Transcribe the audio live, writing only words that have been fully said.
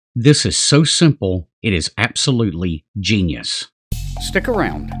This is so simple, it is absolutely genius. Stick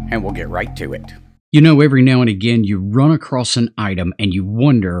around and we'll get right to it. You know, every now and again you run across an item and you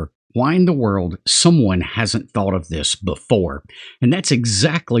wonder why in the world someone hasn't thought of this before. And that's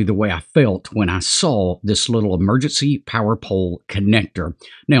exactly the way I felt when I saw this little emergency power pole connector.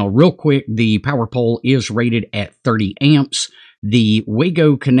 Now, real quick, the power pole is rated at 30 amps. The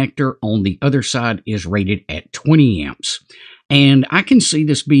Wago connector on the other side is rated at 20 amps. And I can see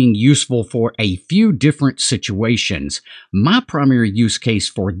this being useful for a few different situations. My primary use case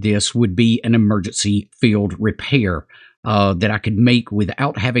for this would be an emergency field repair that I could make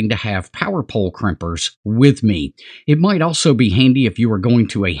without having to have power pole crimpers with me. It might also be handy if you were going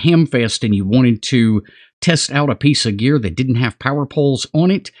to a ham fest and you wanted to test out a piece of gear that didn't have power poles on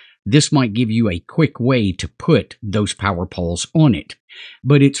it. This might give you a quick way to put those power poles on it.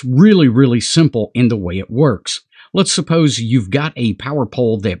 But it's really, really simple in the way it works. Let's suppose you've got a power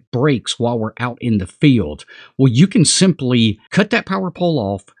pole that breaks while we're out in the field. Well, you can simply cut that power pole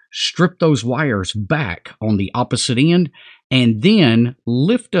off, strip those wires back on the opposite end, and then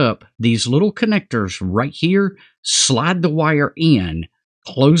lift up these little connectors right here, slide the wire in,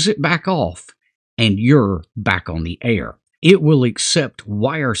 close it back off, and you're back on the air. It will accept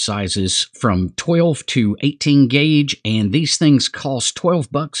wire sizes from 12 to 18 gauge, and these things cost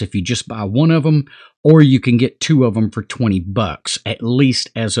 $12 if you just buy one of them, or you can get two of them for $20, at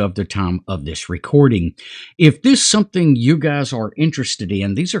least as of the time of this recording. If this is something you guys are interested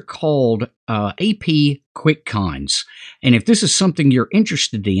in, these are called AP QuickCons. And if this is something you're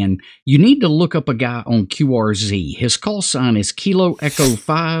interested in, you need to look up a guy on QRZ. His call sign is Kilo Echo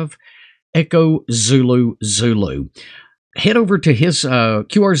 5 Echo Zulu Zulu. Head over to his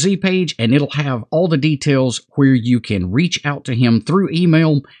QRZ page and it'll have all the details where you can reach out to him through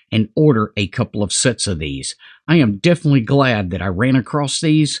email and order a couple of sets of these. I am definitely glad that I ran across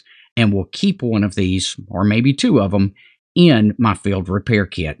these and will keep one of these, or maybe two of them, in my field repair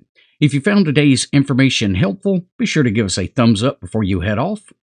kit. If you found today's information helpful, be sure to give us a thumbs up before you head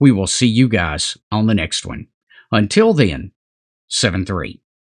off. We will see you guys on the next one. Until then, 7-3.